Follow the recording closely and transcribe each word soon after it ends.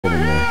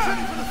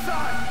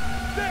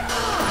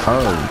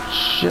Oh,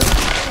 shit.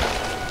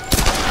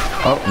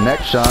 Oh,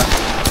 next shot.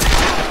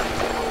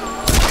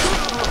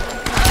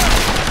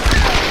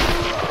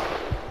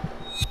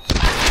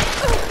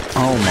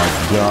 Oh my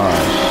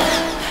gosh.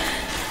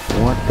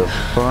 What the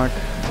fuck?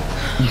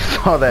 You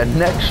saw that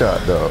neck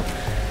shot though.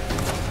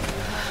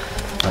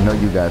 I know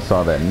you guys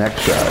saw that neck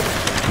shot.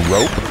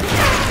 Rope?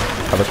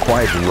 How the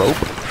quiet rope?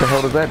 What the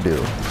hell does that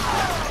do?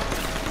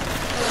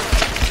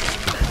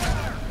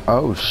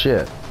 Oh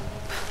shit.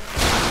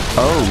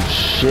 Oh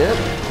shit.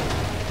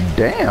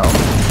 Damn.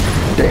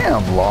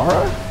 Damn,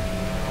 Lara.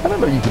 I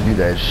didn't know you could do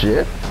that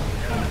shit.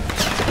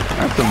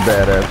 That's some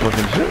badass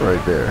fucking shit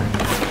right there.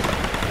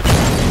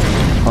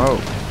 Oh,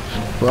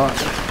 fuck.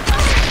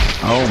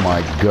 Oh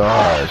my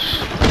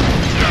gosh.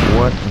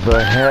 What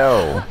the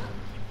hell?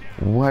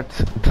 What?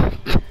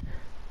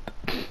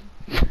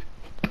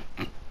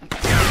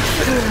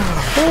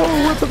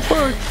 Oh, what the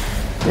fuck?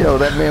 Yo,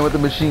 that man with the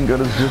machine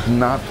gun is just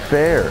not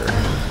fair.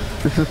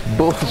 This is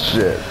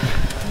bullshit.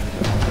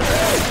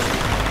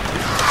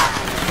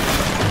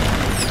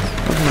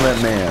 Listen to that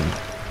man.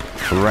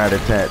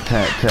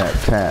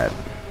 Rat-a-tat-tat-tat-tat.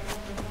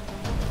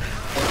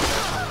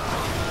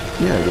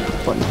 Yeah, get the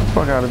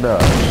fuck out of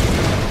Dodge.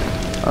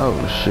 Oh,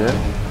 shit.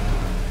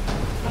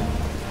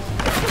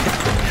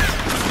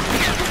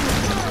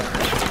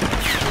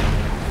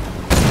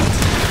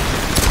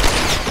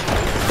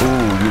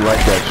 Ooh, you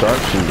like that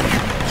sharpshooting.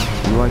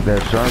 You like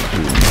that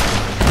sharpshooting.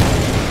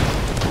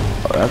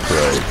 Oh, that's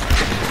right.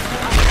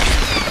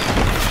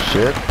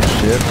 Shit,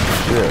 shit,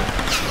 shit.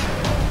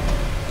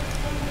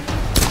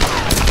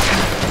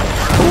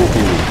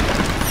 Ooh.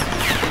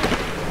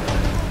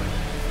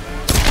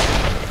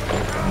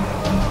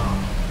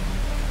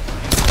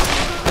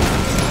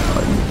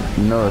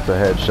 You know it's a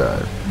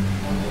headshot.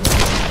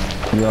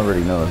 You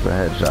already know it's a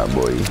headshot,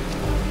 boy.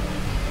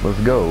 Let's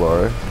go,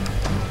 Lara.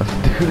 Let's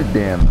do the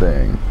damn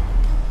thing.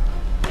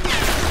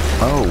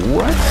 Oh,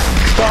 what?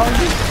 Dog,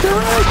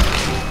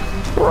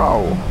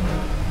 bro,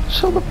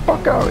 chill the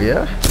fuck out,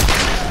 yeah?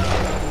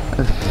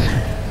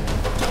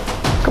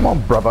 Come on,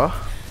 brother.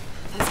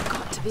 There's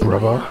got to be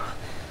Brother.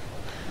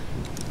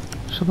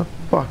 Chill the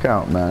fuck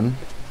out, man.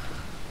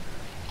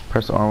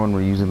 Press R when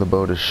we're using the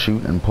bow to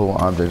shoot and pull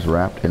objects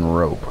wrapped in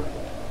rope.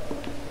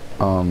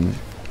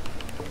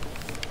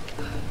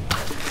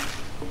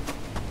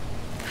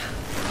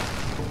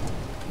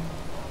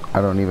 I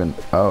don't even,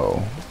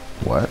 oh,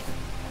 what?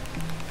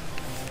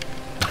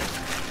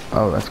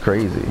 Oh, that's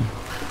crazy.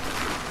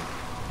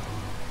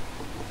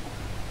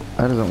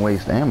 That doesn't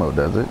waste ammo,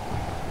 does it?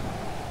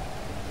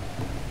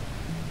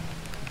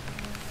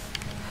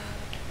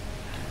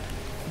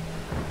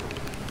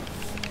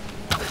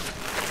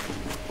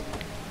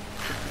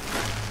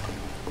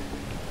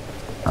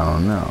 Oh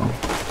no.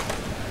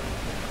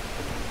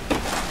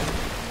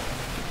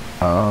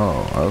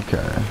 Oh,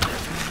 okay.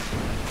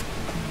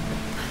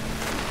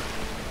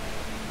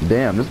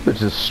 Damn, this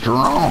bitch is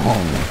strong.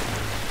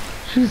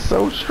 She's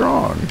so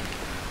strong.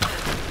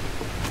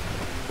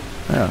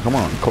 Yeah, come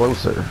on,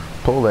 closer.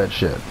 Pull that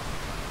shit.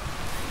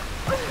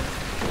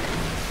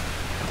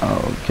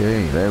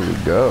 Okay, there we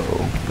go.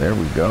 There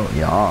we go.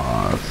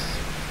 Yas.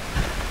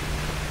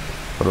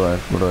 What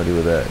do I do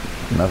with that?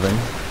 Nothing?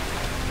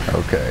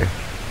 Okay.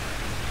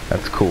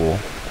 That's cool.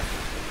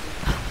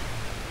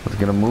 Let's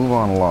get a move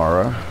on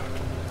Lara.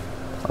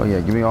 Oh yeah,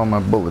 give me all my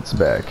bullets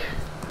back.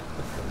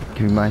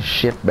 Give me my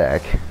shit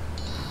back.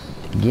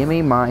 Give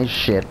me my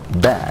shit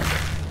back.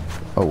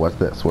 Oh, what's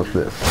this? What's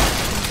this?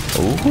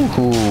 Ooh,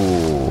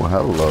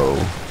 hello.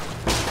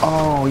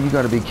 Oh, you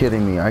gotta be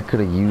kidding me. I could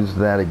have used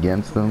that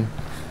against them.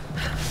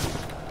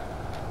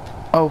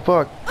 Oh,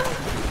 fuck.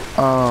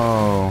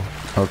 Oh.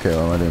 Okay,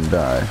 well, I didn't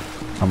die.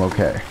 I'm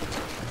okay.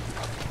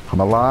 I'm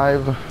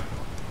alive.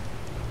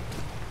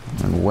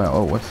 And well,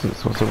 oh, what's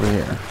this? What's over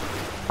here?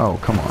 Oh,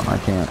 come on. I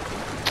can't.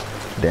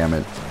 Damn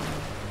it.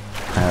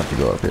 I have to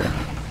go up here.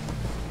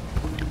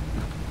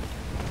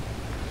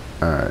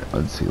 Alright,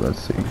 let's see, let's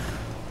see.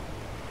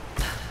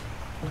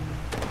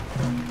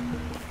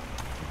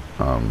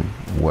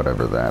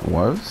 Whatever that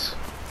was.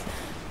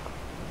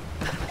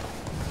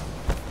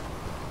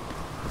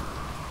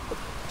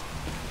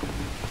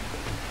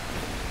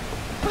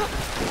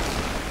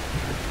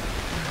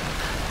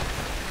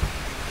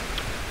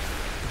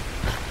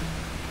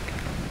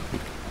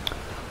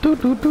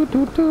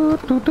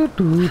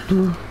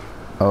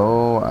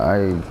 Oh,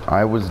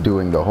 I was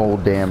doing the whole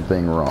damn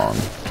thing wrong.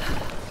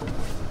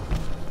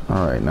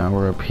 Alright, now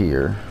we're up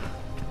here.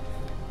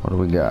 What do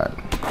we got?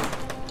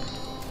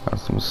 Got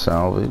some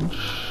salvage.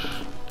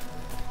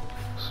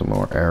 Some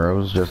more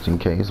arrows just in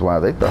case. Wow,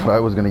 they thought I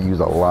was gonna use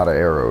a lot of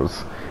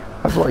arrows.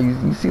 That's why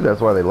you see,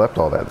 that's why they left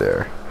all that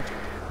there.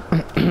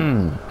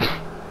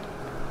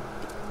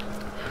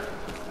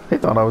 They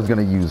thought I was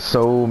gonna use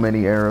so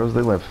many arrows.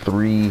 They left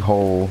 3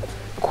 whole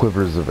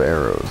quivers of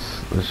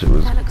arrows. That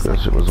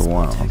shit was a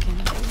while.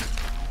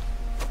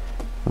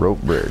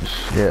 Rope bridge.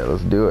 Yeah,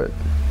 let's do it.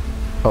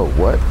 Oh,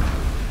 what?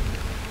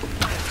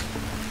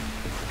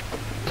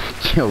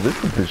 Yo,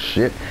 this is the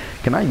shit.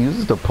 Can I use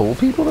this to pull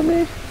people to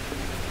me?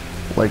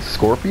 Like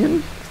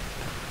Scorpion?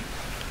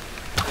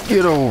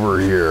 Get over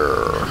here.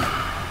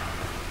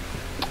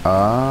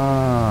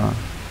 Ah.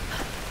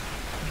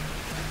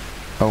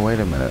 Oh, wait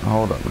a minute.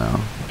 Hold up now.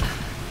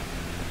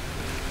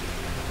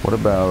 What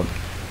about...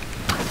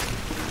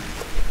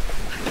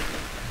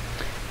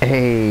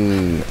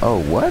 Hey.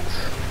 Oh, what?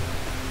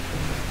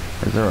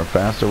 Is there a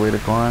faster way to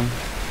climb?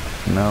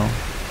 No.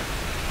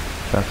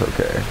 That's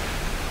okay.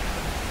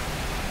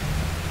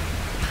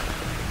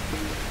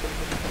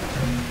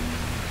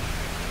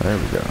 There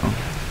we go.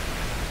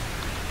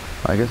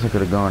 I guess I could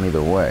have gone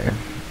either way.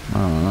 I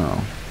don't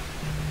know.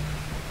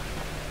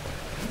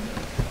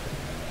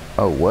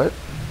 Oh, what?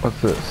 What's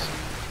this?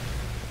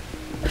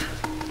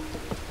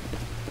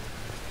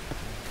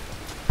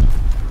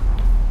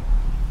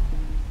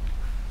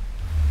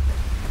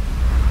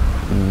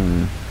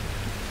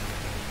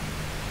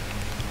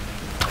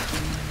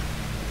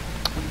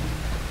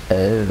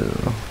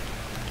 Oh.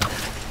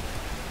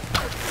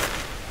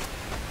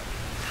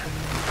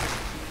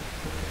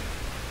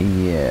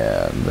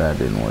 Yeah, that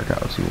didn't work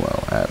out too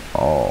well at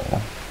all.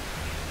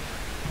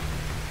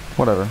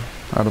 Whatever.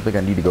 I don't think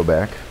I need to go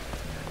back.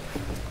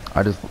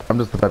 I'm just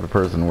the type of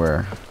person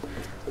where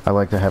I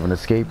like to have an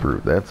escape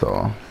route, that's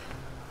all.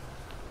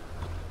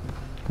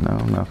 No,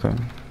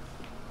 nothing.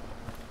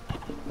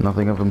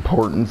 Nothing of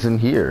importance in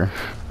here.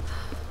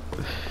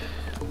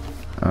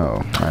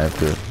 Oh, I have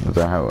to, is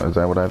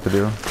that what I have to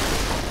do?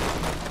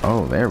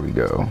 Oh, there we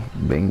go.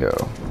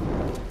 Bingo.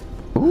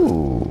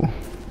 Ooh.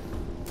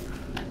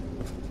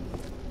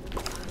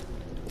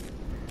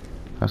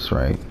 That's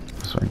right.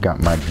 That's right. Got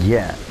my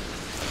jet.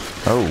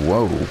 Oh,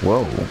 whoa,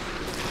 whoa.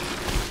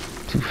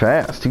 Too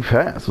fast, too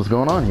fast. What's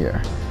going on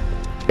here?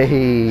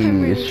 Hey,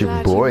 really, it's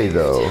your boy,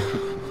 though.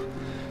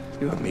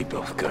 You and me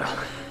both, girl.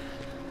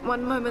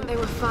 One moment they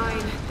were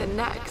fine, the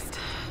next,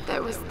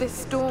 there was this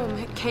storm.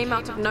 It came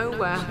out of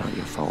nowhere. It's not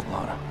your fault,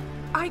 Lara.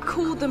 I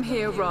called them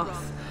here,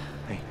 Roth.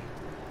 Hey,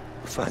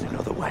 we'll find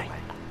another way.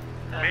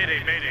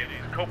 Mayday, mayday. This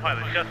is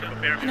co-pilot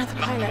Jessup, Air Another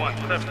pilot.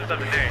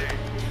 177A.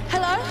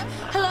 Hello?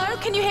 Hello?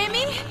 Can you hear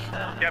me?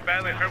 Yeah,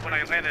 badly hurt when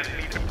I landed and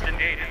need to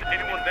engage. Is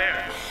anyone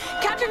there?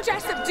 Captain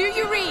Jessup, do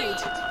you read?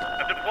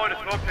 I've deployed a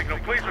smoke signal.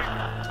 Please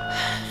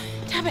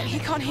Damn it, he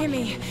can't hear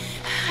me.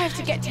 I have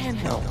to get to him.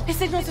 No. His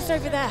signal's just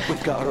over there.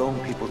 We've got our own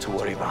people to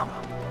worry about.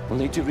 We'll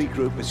need to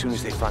regroup as soon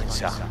as they find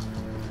Sam.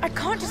 I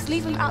can't just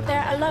leave him out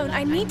there alone.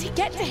 I need to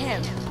get to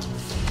him.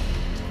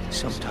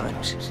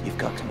 Sometimes you've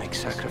got to make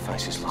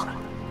sacrifices, Lara.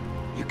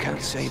 You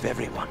can't save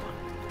everyone.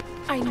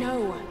 I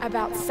know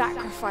about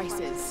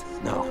sacrifices.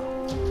 No.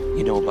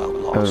 You know about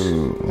loss.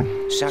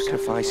 Oh.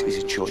 Sacrifice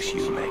is a choice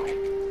you make.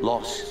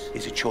 Loss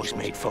is a choice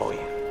made for you.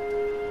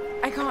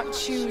 I can't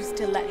choose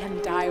to let him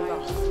die,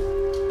 Roth.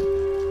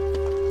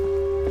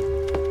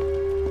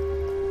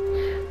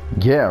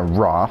 Yeah,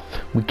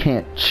 Roth. We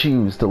can't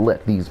choose to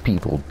let these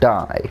people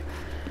die.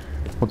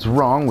 What's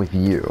wrong with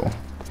you?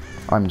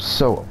 I'm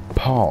so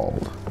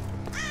appalled.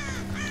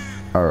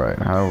 Alright,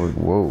 how would...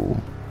 Whoa.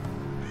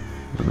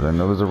 I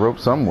know there's a rope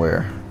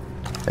somewhere.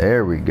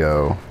 There we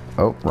go.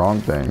 Oh,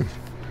 wrong thing.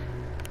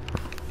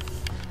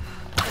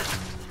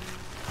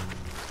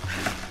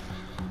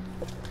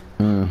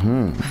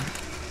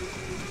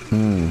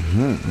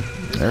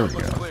 There we go.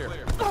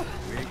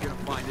 We ain't gonna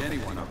find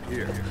anyone up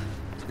here.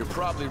 You're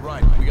probably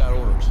right. We got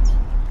orders.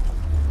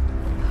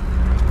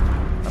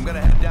 I'm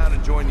gonna head down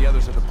and join the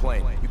others at the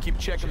plane. You keep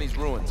checking these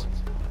ruins.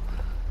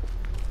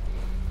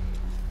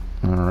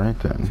 Alright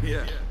then.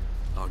 Yeah,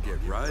 I'll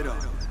get right on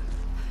it.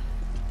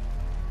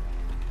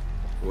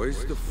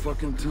 Waste of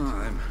fucking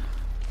time.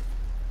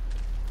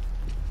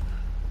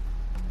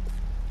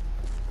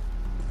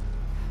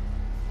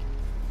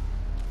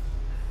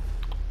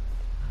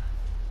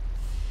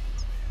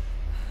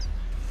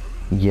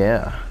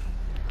 Yeah.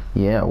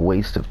 Yeah,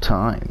 waste of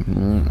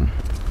time.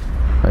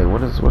 Wait,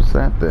 what's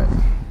that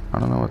thing? I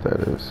don't know what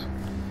that is.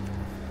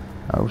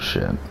 Oh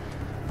shit.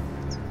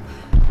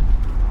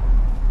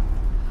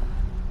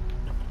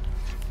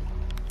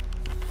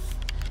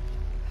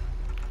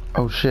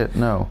 Oh shit,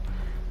 no.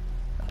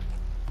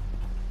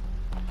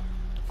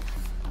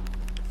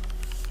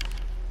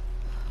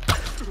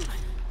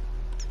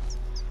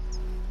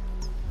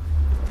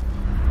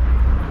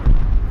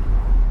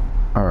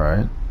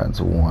 Alright,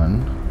 that's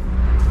one.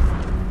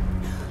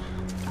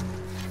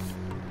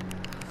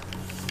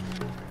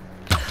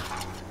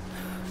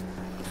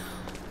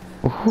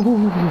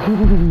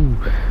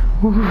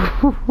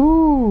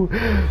 Ooh.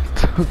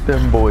 Took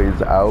them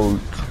boys out.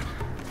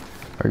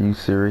 Are you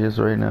serious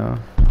right now?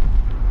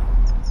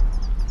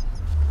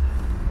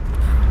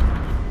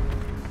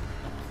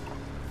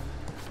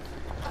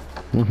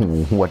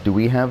 What do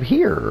we have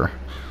here?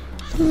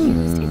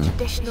 Used in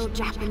traditional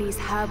Japanese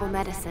herbal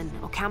medicine,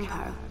 or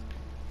Kampo.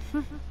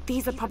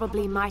 These are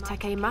probably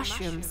maitake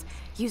mushrooms,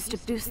 used to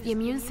boost the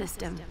immune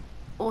system,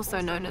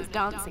 also known as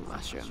dancing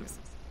mushrooms.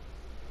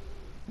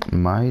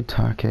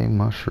 Maitake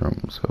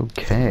mushrooms,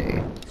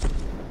 okay.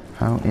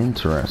 How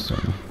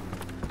interesting.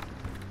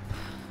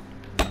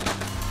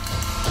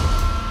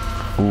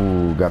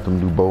 Ooh, got them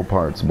new bow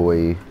parts,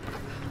 boy.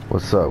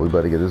 What's up? We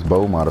better get this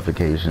bow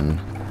modification.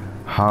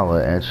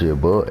 Holla at your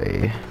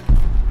boy.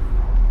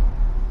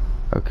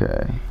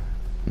 Okay.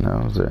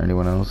 No, is there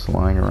anyone else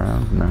lying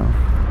around? No.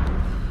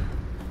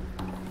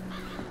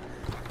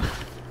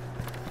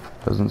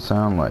 Doesn't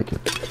sound like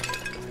it.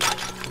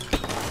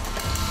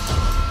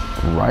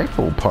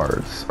 Rifle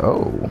parts.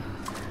 Oh.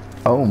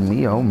 Oh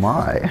me, oh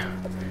my.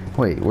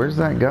 Wait, where's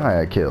that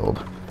guy I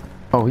killed?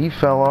 Oh, he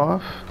fell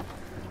off?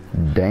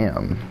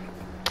 Damn.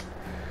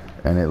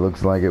 And it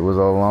looks like it was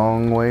a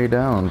long way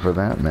down for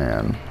that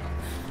man.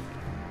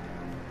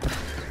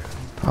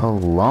 A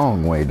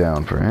long way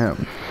down for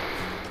him.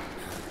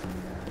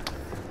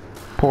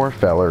 Poor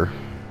feller.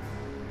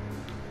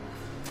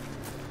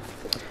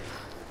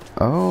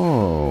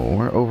 Oh,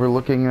 we're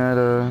overlooking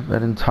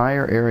that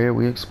entire area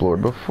we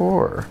explored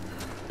before.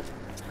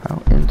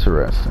 How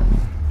interesting.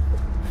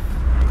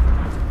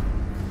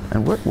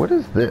 And what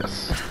is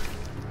this?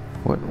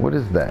 What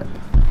is that?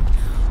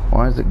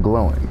 Why is it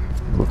glowing?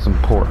 It looks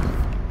important.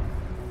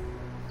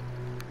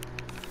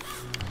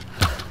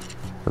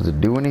 Does it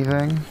do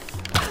anything?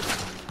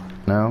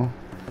 No?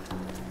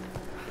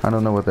 I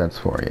don't know what that's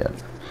for yet.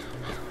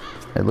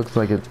 It looks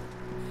like it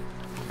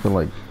for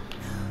like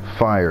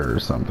fire or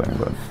something,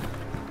 but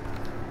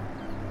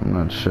I'm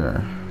not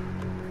sure.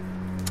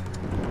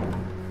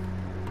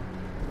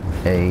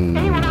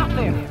 Anyone out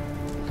there?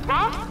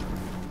 Ross?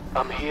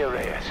 I'm here,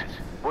 Reyes.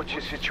 What's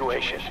your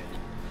situation?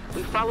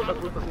 We followed a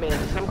group of men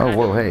to some Oh, kind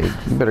whoa, of...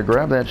 hey, you better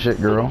grab that shit,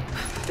 girl.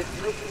 This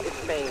place is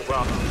Spain,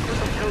 Ross. What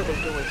the hell are they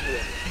doing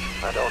here?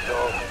 I don't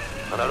know,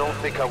 and I don't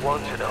think I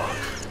want to know.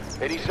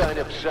 Any sign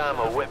of Sam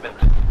or Whitman?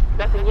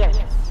 Nothing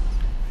yet.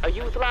 Are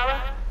you with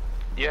Lara?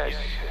 Yes.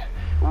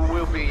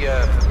 We'll be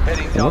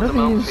heading down What are the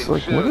mountain these,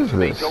 like, what soon is to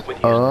meet this? up with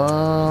you.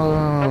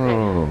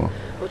 Oh.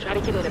 We'll try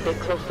to get in a bit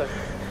closer.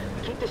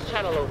 Keep this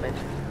channel open.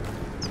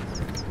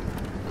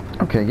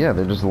 Okay, yeah,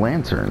 they're just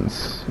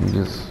lanterns. You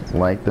just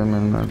light them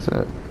and that's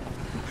it.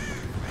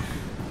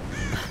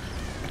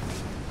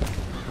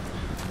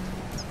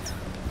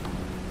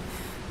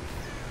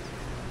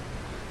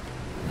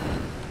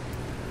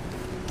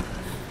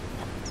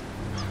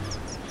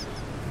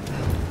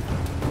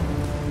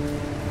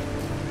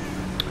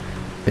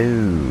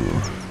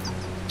 Ew.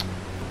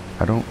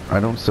 I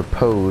don't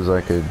suppose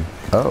I could...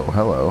 Oh,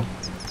 hello.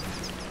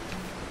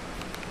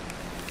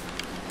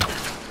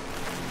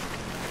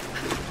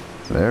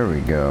 There we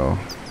go.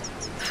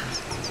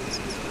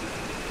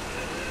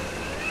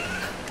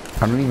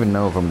 I don't even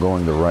know if I'm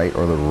going the right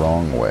or the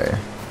wrong way.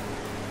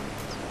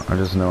 I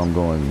just know I'm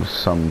going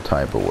some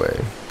type of way.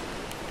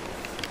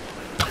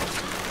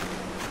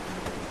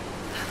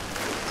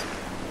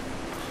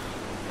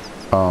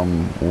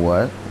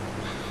 What?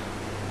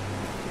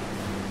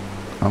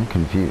 I'm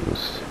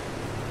confused.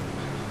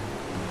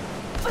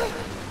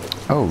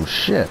 Oh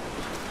shit.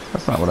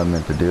 That's not what I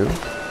meant to do.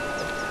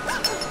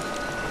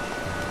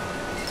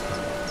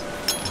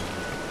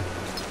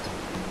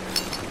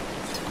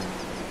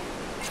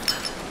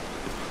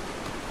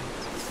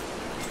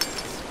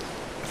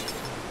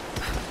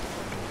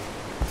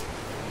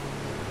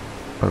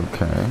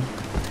 Okay.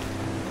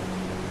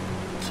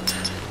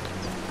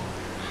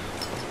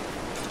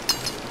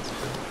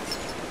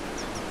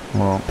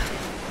 Well.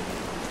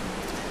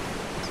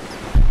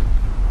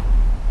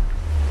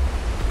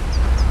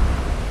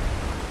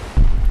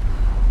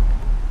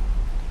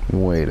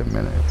 Wait a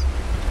minute.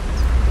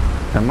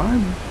 Am I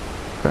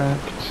back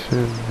to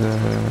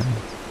the...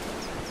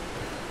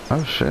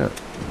 Oh shit.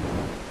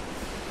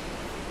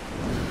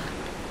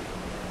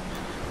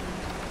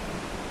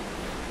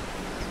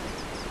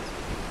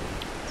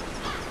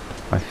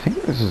 I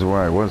think this is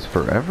where I was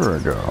forever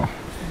ago,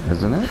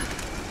 isn't it?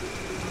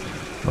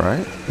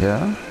 Right?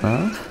 Yeah?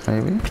 No?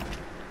 Maybe?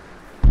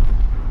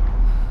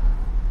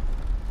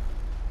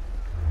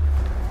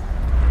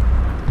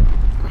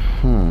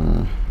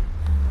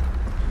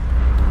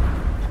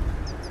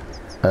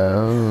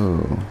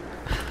 Oh.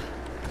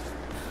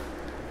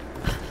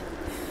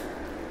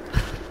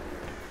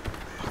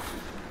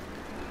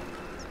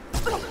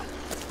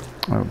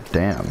 Oh,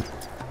 damn.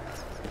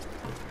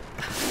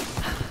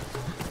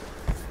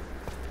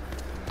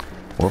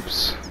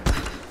 Whoops.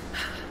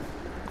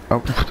 Oh,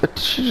 did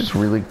she just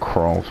really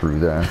crawl through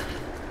that?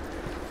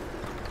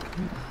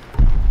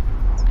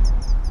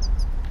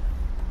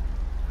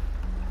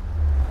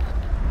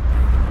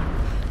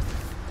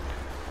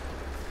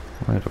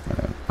 Wait a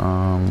minute.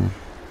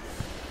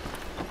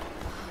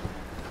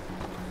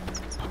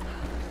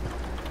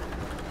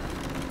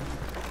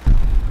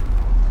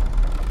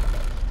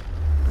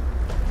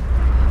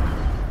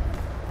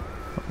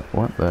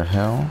 What the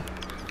hell?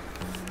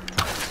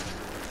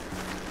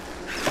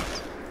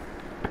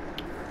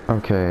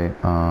 Okay,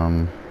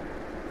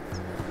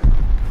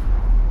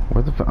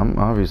 where the I'm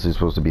obviously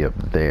supposed to be up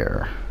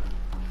there.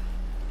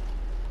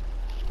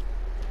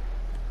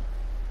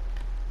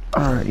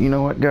 Alright, you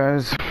know what,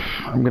 guys?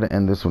 I'm gonna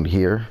end this one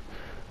here.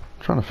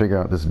 I'm trying to figure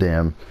out this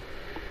damn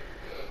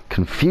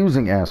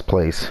confusing ass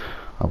place.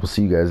 I will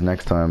see you guys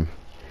next time.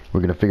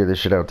 We're gonna figure this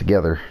shit out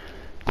together.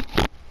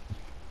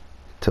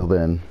 Till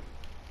then,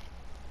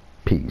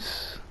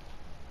 peace.